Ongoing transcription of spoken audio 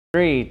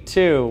3,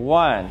 2,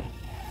 1.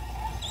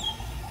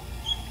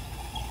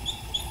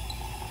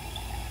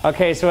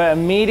 Okay, so it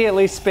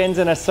immediately spins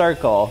in a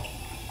circle.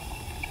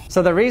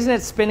 So the reason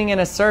it's spinning in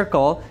a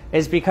circle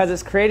is because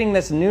it's creating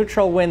this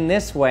neutral wind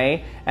this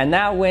way, and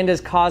that wind is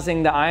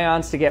causing the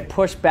ions to get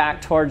pushed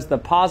back towards the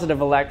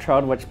positive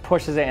electrode, which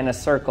pushes it in a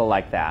circle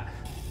like that.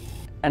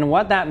 And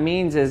what that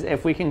means is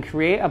if we can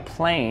create a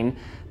plane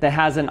that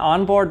has an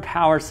onboard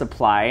power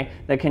supply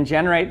that can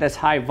generate this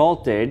high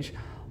voltage,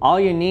 all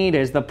you need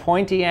is the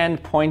pointy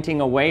end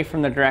pointing away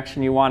from the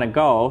direction you want to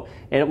go.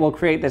 It will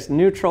create this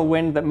neutral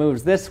wind that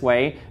moves this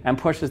way and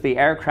pushes the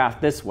aircraft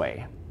this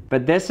way.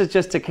 But this is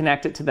just to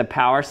connect it to the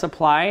power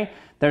supply.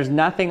 There's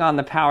nothing on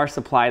the power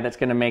supply that's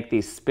going to make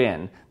these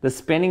spin. The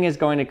spinning is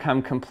going to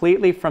come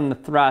completely from the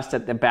thrust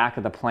at the back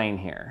of the plane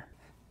here.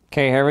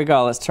 Okay, here we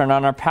go. Let's turn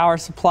on our power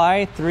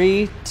supply.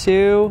 3,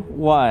 2,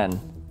 1.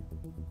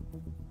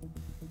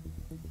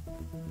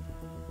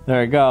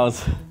 There it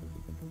goes.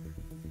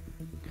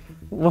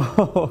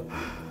 Whoa.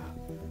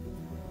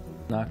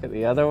 Knock it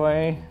the other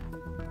way.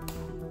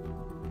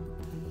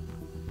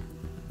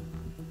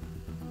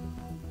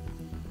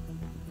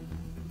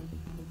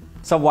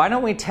 So why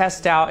don't we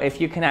test out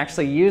if you can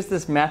actually use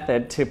this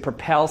method to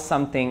propel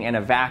something in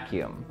a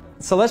vacuum?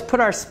 So let's put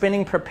our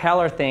spinning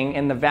propeller thing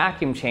in the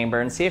vacuum chamber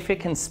and see if it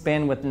can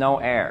spin with no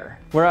air.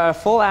 We're at a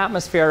full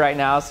atmosphere right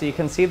now, so you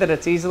can see that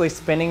it's easily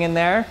spinning in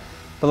there.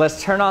 But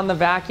let's turn on the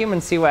vacuum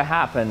and see what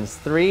happens.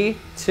 3,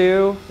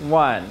 2,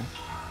 1.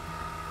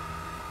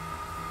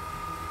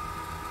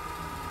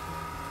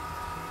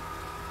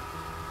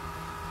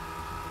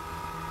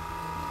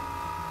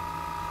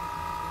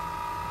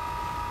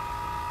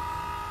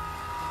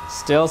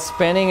 Still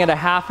spinning at a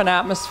half an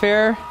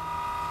atmosphere.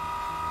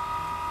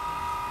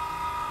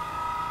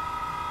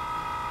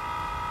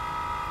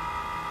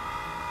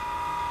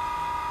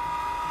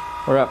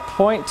 We're at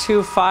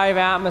 0.25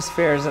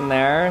 atmospheres in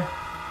there.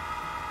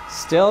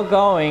 Still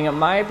going. It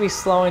might be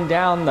slowing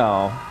down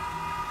though.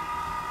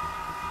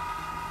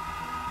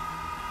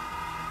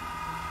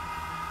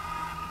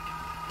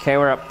 Okay,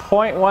 we're at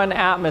 0.1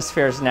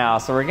 atmospheres now,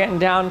 so we're getting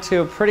down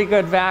to a pretty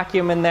good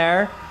vacuum in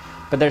there,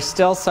 but there's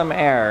still some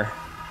air.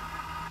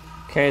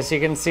 Okay, so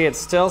you can see it's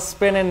still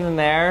spinning in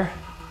there.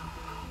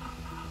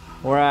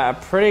 We're at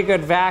a pretty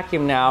good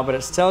vacuum now, but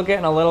it's still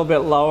getting a little bit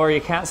lower. You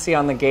can't see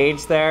on the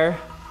gauge there.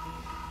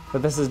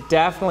 But this is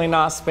definitely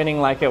not spinning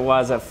like it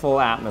was at full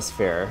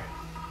atmosphere.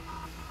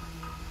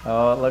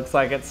 Oh, it looks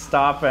like it's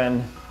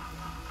stopping.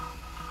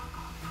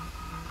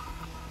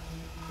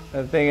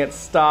 I think it's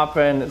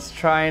stopping. It's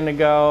trying to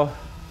go.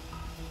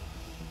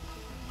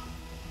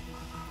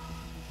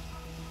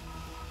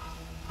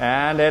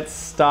 And it's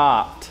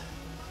stopped.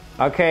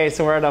 Okay,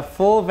 so we're at a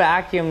full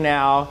vacuum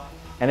now,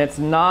 and it's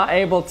not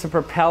able to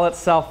propel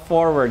itself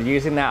forward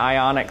using that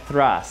ionic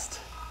thrust.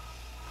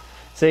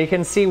 So you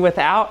can see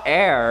without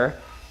air,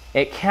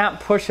 it can't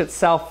push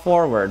itself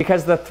forward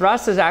because the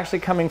thrust is actually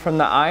coming from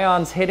the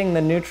ions hitting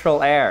the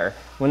neutral air.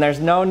 When there's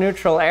no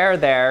neutral air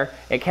there,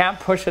 it can't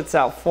push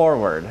itself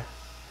forward.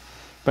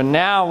 But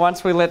now,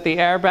 once we let the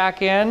air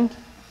back in,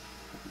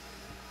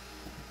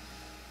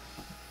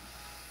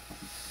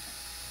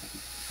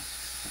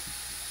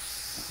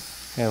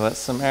 okay, let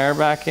some air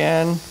back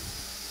in.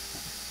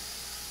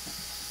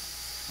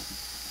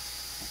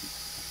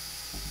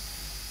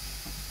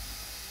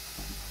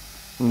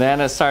 And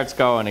then it starts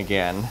going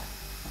again.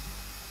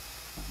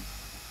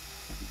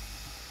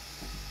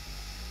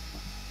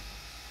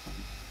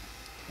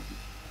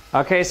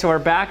 Okay, so we're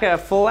back at a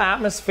full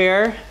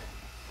atmosphere.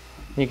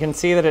 You can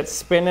see that it's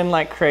spinning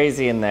like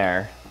crazy in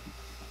there.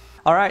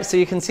 All right, so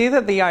you can see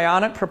that the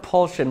ionic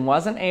propulsion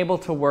wasn't able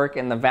to work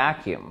in the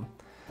vacuum.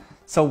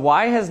 So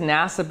why has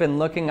NASA been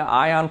looking at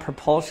ion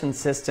propulsion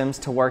systems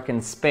to work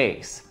in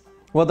space?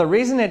 Well, the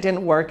reason it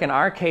didn't work in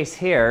our case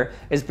here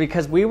is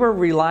because we were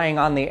relying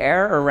on the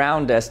air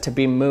around us to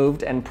be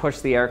moved and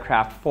push the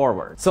aircraft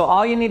forward. So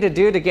all you need to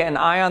do to get an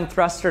ion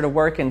thruster to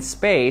work in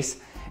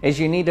space is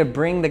you need to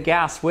bring the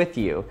gas with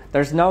you.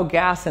 There's no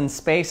gas in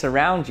space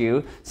around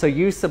you, so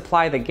you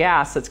supply the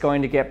gas that's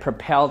going to get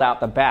propelled out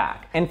the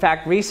back. In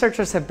fact,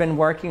 researchers have been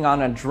working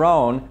on a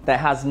drone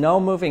that has no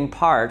moving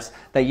parts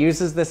that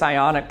uses this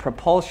ionic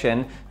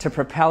propulsion to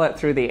propel it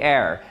through the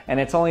air, and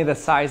it's only the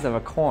size of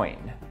a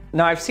coin.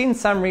 Now, I've seen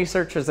some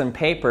researchers and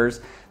papers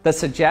that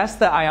suggest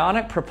that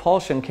ionic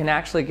propulsion can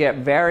actually get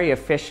very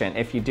efficient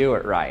if you do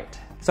it right.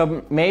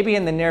 So maybe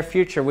in the near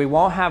future we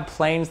won't have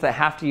planes that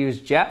have to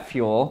use jet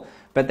fuel,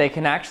 but they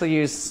can actually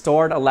use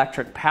stored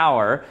electric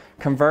power,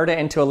 convert it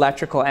into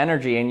electrical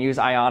energy, and use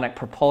ionic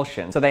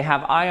propulsion. So they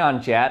have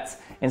ion jets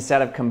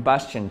instead of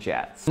combustion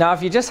jets. Now,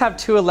 if you just have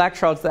two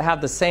electrodes that have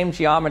the same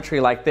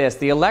geometry like this,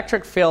 the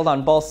electric field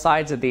on both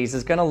sides of these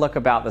is going to look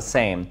about the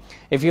same.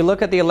 If you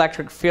look at the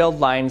electric field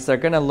lines, they're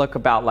going to look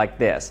about like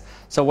this.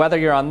 So whether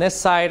you're on this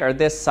side or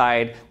this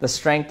side, the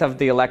strength of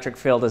the electric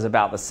field is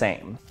about the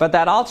same. But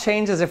that all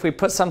changes if we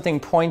put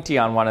something pointy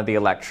on one of the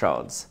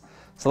electrodes.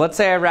 So let's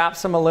say I wrap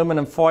some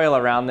aluminum foil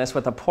around this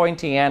with a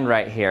pointy end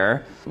right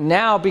here.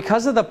 Now,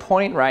 because of the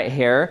point right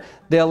here,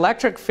 the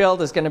electric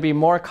field is going to be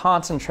more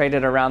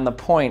concentrated around the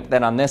point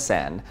than on this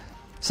end.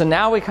 So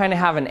now we kind of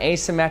have an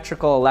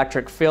asymmetrical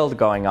electric field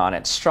going on.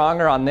 It's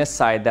stronger on this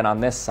side than on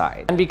this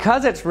side. And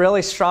because it's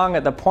really strong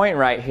at the point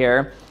right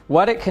here,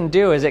 what it can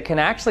do is it can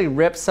actually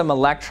rip some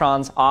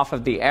electrons off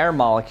of the air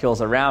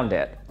molecules around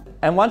it.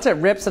 And once it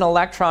rips an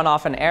electron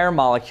off an air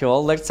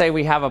molecule, let's say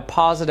we have a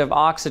positive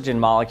oxygen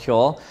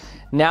molecule,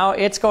 now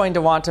it's going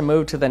to want to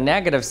move to the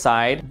negative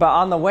side, but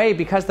on the way,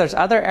 because there's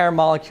other air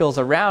molecules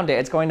around it,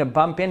 it's going to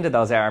bump into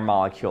those air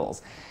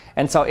molecules.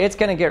 And so it's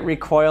going to get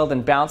recoiled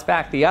and bounce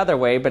back the other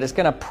way, but it's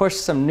going to push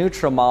some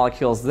neutral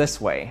molecules this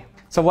way.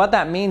 So what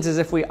that means is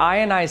if we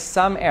ionize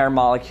some air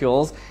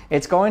molecules,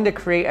 it's going to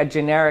create a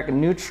generic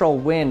neutral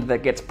wind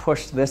that gets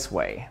pushed this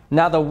way.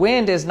 Now the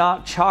wind is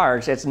not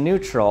charged, it's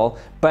neutral,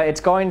 but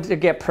it's going to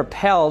get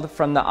propelled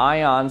from the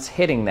ions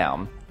hitting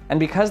them. And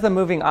because the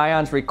moving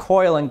ions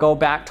recoil and go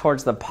back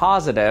towards the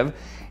positive,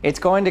 it's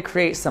going to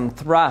create some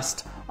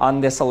thrust on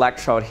this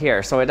electrode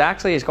here. So it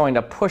actually is going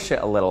to push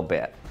it a little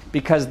bit,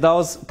 because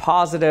those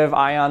positive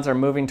ions are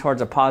moving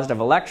towards a positive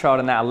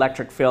electrode, and that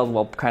electric field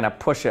will kind of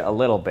push it a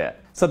little bit.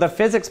 So the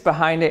physics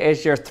behind it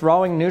is you're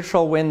throwing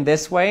neutral wind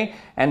this way,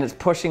 and it's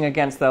pushing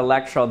against the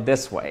electrode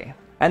this way.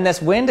 And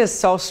this wind is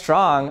so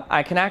strong,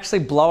 I can actually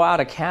blow out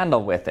a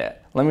candle with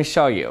it. Let me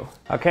show you.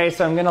 Okay,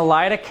 so I'm gonna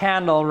light a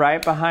candle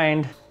right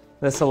behind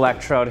this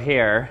electrode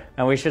here,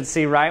 and we should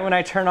see right when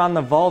I turn on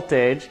the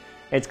voltage,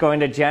 it's going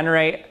to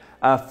generate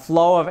a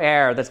flow of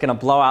air that's gonna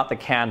blow out the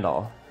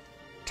candle.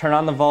 Turn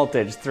on the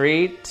voltage.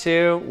 3,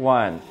 2,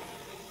 1.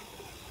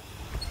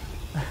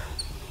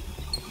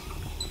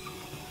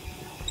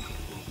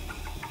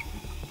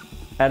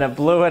 And it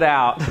blew it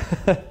out.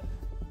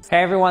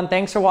 Hey everyone,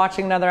 thanks for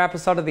watching another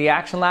episode of the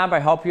Action Lab. I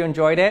hope you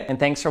enjoyed it, and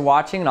thanks for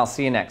watching, and I'll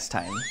see you next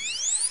time.